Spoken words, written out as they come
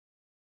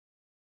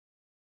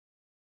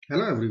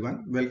Hello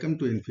everyone, welcome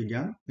to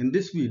Infigyan. In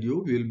this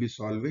video, we will be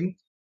solving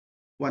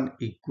one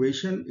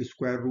equation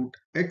square root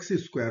x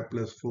square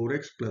plus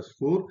 4x plus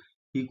 4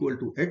 equal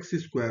to x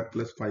square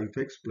plus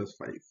 5x plus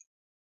 5.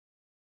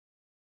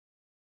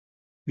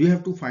 We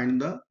have to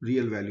find the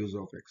real values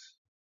of x.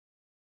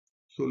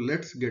 So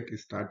let's get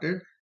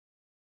started.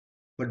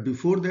 But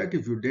before that,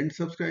 if you didn't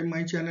subscribe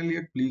my channel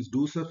yet, please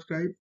do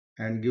subscribe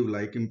and give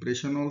like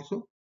impression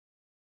also.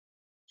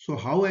 So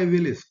how I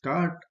will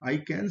start, I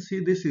can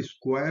see this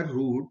square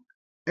root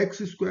x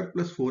square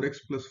plus 4x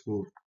plus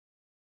 4.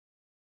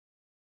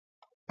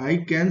 I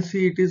can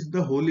see it is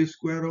the whole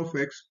square of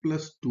x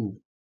plus 2.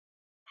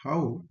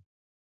 How?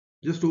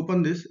 Just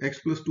open this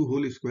x plus 2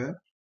 whole square.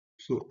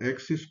 So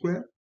x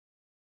square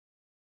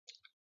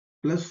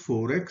plus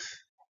 4x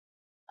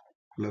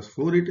plus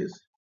 4 it is.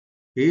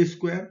 A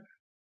square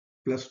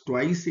plus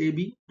twice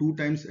AB, 2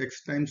 times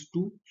x times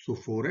 2. So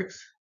 4x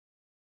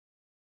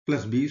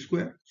plus b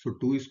square. So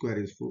 2 square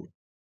is 4.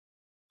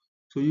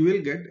 So you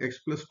will get x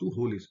plus 2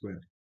 whole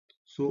square.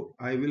 So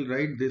I will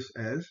write this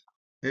as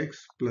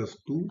x plus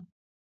 2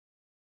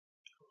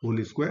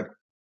 whole square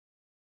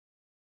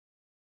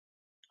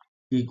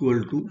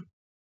equal to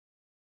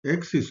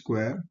x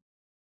square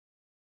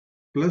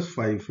plus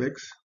 5x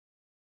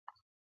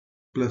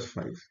plus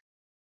 5.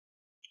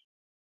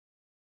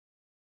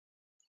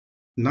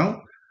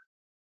 Now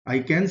I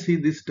can see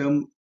this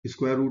term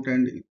square root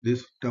and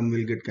this term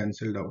will get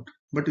cancelled out.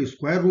 But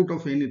square root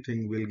of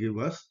anything will give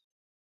us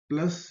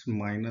plus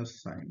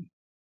minus sign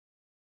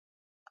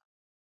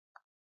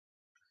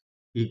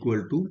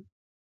equal to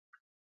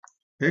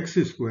x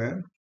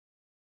square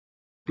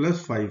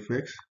plus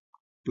 5x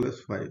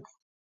plus 5.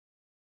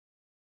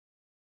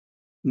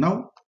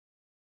 Now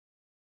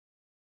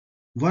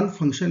one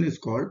function is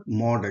called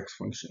mod x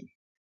function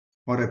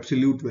or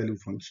absolute value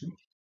function,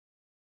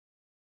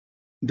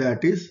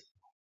 that is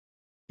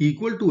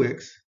equal to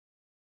x.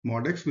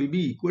 Mod x will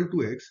be equal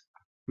to x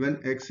when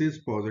x is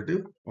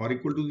positive or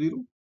equal to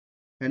 0,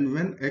 and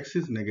when x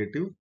is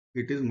negative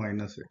it is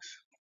minus x.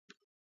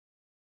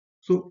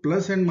 So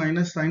plus and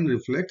minus sign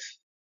reflects.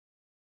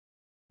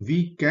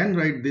 We can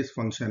write this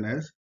function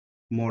as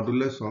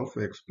modulus of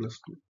x plus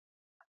 2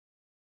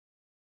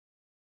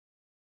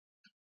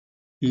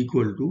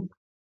 equal to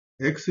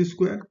x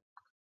square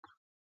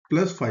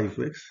plus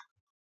 5x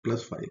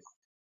plus 5.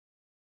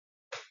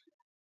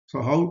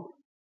 So how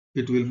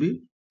it will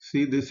be?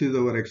 See, this is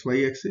our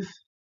xy axis.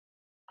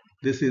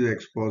 This is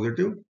x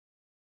positive.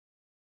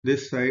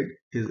 This side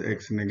is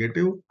x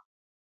negative.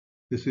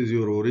 This is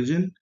your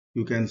origin.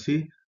 You can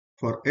see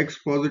for x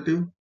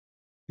positive,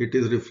 it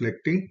is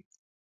reflecting.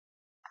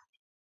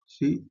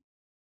 See,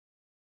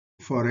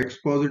 for x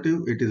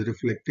positive, it is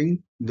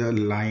reflecting the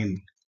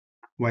line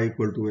y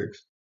equal to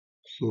x.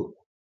 So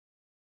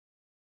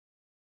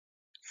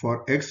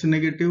for x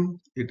negative,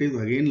 it is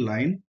again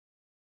line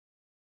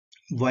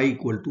y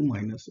equal to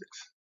minus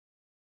x.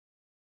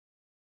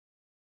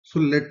 So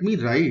let me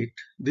write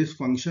this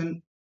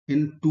function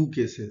in two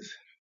cases.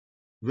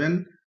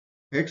 When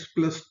x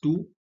plus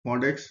 2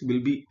 mod x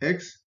will be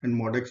x and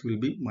mod x will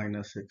be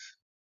minus x.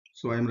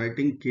 So I am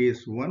writing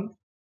case 1.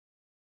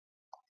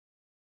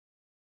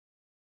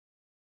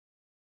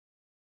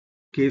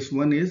 Case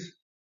 1 is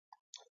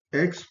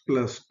x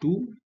plus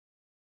 2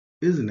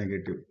 is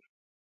negative.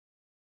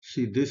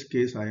 See, this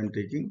case I am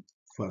taking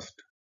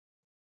first.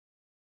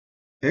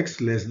 X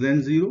less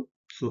than 0.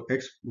 So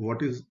x,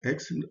 what is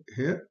x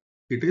here?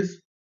 It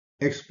is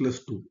x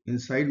plus 2.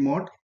 Inside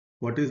mod,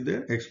 what is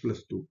there? X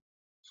plus 2.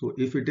 So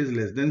if it is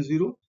less than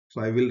 0,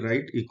 so I will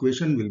write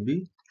equation will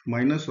be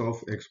minus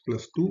of x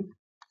plus 2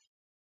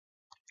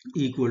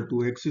 equal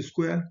to x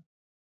square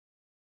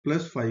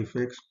plus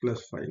 5x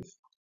plus 5.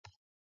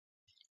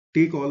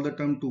 Take all the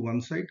term to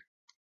one side.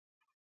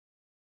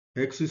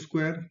 X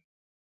square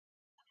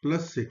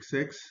plus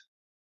 6x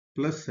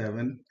plus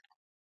 7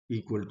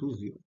 equal to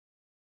 0.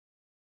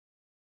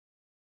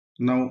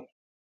 Now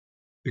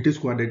it is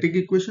quadratic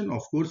equation.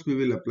 Of course, we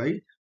will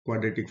apply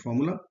quadratic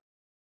formula.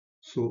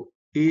 So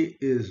A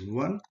is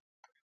 1,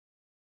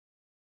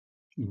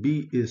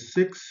 B is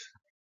 6,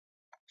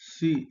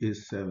 C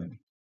is 7.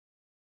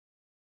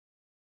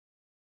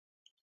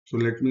 So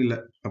let me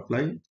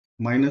apply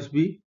minus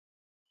B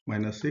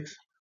minus 6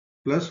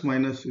 plus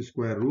minus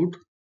square root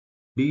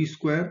B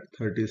square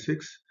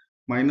 36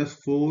 minus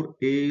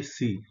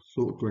 4AC,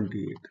 so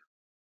 28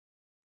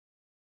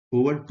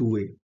 over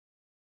 2A.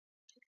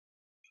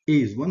 A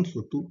is 1,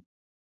 so 2.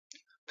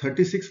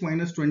 36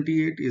 minus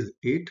 28 is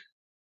 8.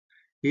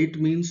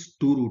 8 means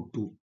 2 root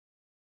 2.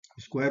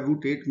 Square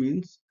root 8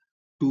 means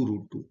 2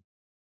 root 2.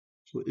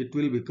 So it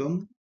will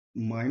become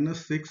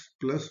minus 6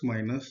 plus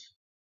minus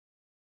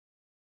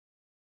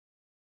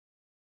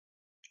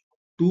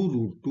 2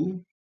 root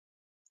 2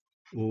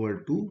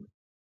 over 2.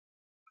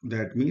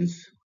 That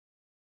means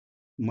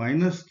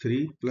minus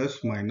 3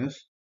 plus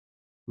minus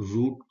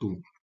root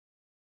 2.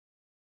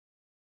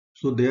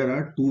 So there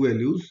are two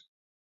values,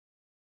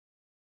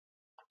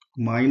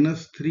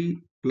 minus 3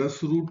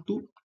 plus root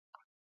 2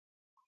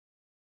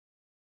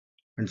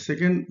 and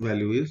second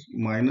value is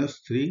minus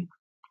 3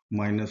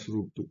 minus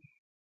root 2,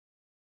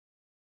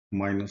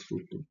 minus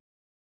root 2.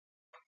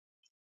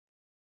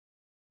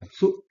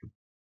 So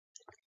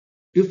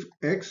if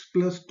x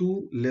plus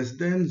 2 less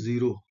than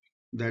 0,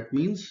 that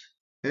means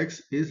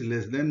x is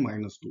less than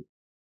minus 2.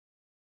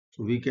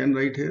 So we can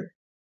write here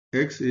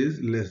x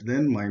is less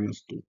than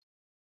minus 2.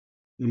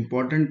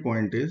 Important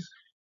point is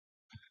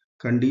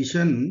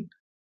condition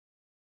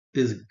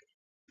is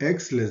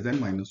x less than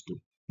minus 2.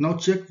 Now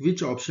check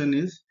which option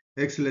is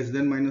x less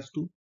than minus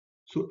 2.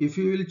 So if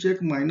you will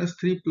check minus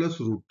 3 plus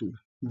root 2,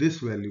 this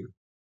value,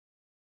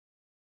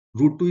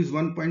 root 2 is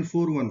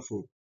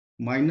 1.414,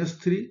 minus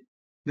 3,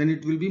 then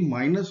it will be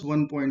minus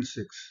 1.6.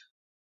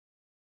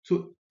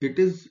 So it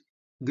is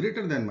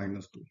greater than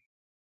minus 2.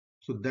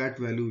 So that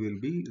value will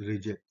be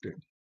rejected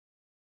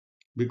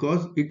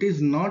because it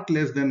is not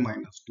less than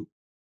minus 2.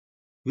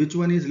 Which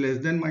one is less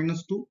than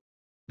minus 2?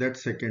 That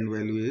second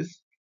value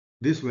is,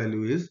 this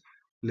value is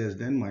less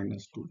than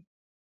minus 2.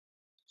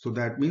 So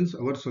that means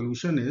our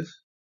solution is,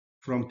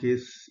 from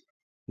case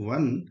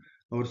 1,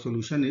 our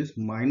solution is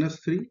minus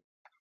 3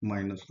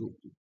 minus root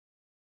 2.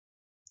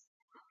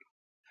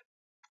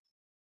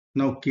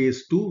 Now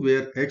case 2,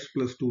 where x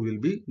plus 2 will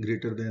be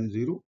greater than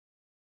 0.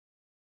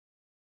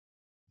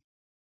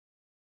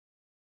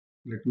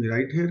 Let me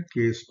write here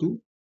case 2.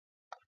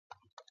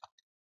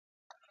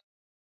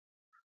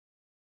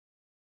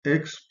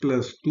 X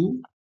plus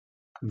 2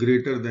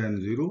 greater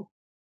than 0.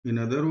 In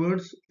other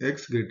words,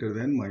 x greater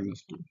than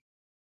minus 2.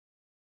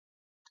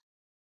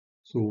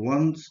 So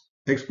once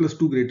x plus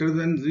 2 greater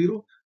than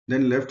 0,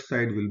 then left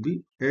side will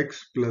be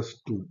x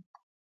plus 2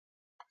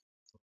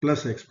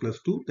 plus x plus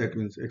 2. That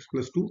means x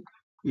plus 2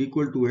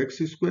 equal to x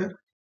square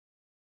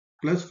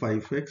plus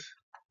 5x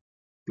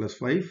plus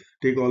 5.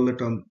 Take all the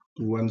term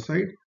to one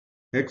side.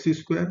 X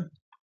square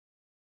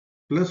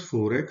plus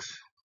 4x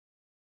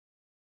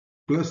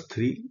plus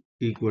 3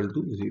 equal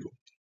to 0.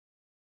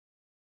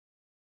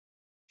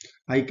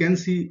 I can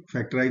see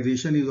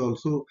factorization is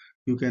also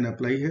you can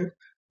apply here.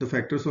 The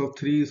factors of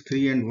 3 is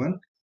 3 and 1.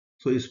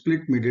 So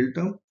split middle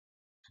term.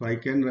 So I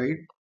can write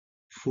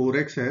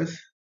 4x as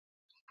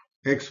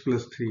x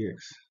plus 3x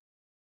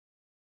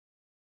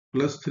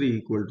plus 3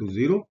 equal to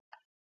 0.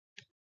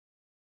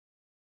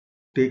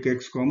 Take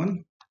x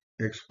common,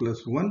 x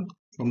plus 1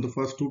 from the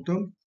first two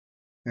term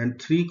and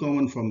 3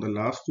 common from the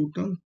last two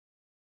term.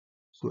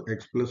 So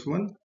x plus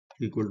 1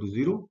 equal to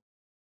 0.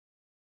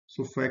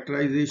 So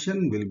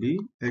factorization will be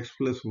x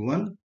plus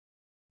 1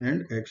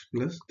 and x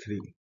plus 3.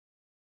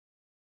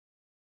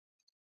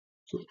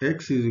 So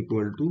x is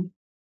equal to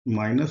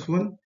minus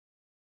 1,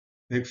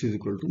 x is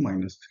equal to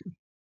minus 3.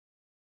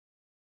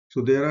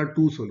 So there are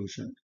two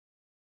solutions.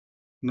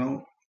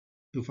 Now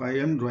if I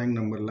am drawing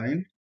number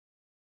line,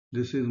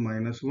 this is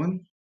minus 1,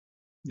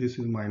 this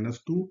is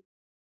minus 2,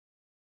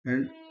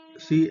 and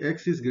see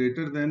x is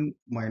greater than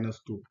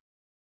minus 2.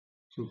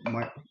 So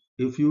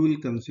if you will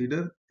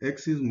consider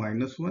x is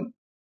minus 1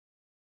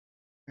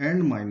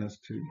 and minus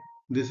 3,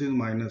 this is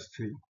minus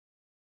 3.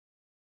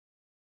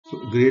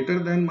 So greater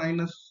than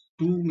minus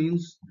 2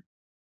 means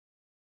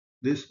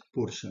this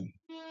portion.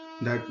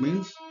 That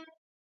means,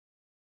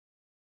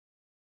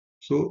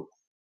 so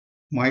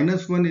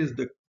minus 1 is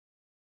the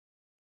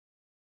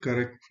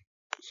correct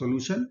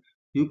solution.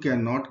 You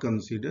cannot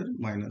consider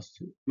minus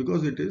 3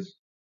 because it is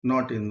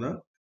not in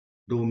the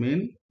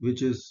domain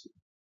which is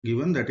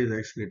given, that is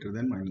x greater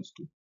than minus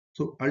 2.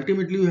 So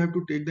ultimately you have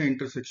to take the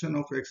intersection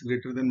of x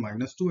greater than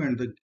minus 2 and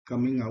the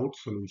coming out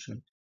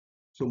solution.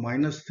 So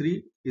minus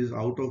 3 is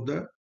out of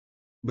the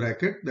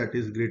bracket, that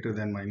is greater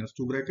than minus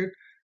 2 bracket.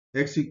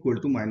 X equal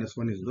to minus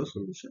 1 is the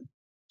solution.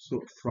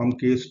 So from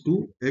case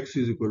 2, x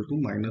is equal to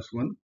minus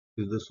 1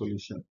 is the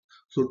solution.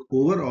 So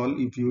overall,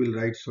 if you will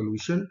write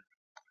solution,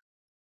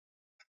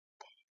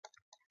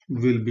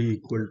 will be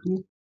equal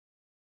to,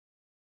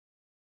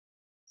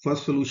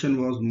 first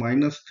solution was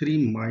minus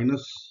 3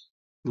 minus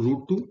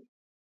root 2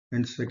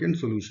 and second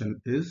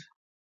solution is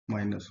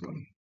minus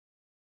 1.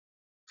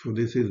 So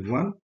this is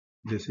 1,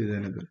 this is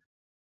another.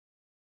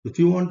 If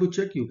you want to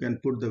check, you can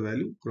put the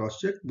value, cross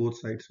check, both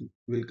sides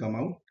will come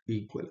out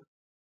equal.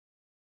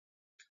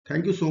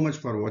 Thank you so much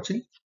for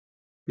watching.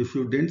 If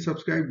you didn't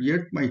subscribe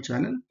yet my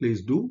channel,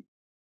 please do.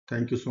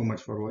 Thank you so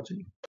much for watching.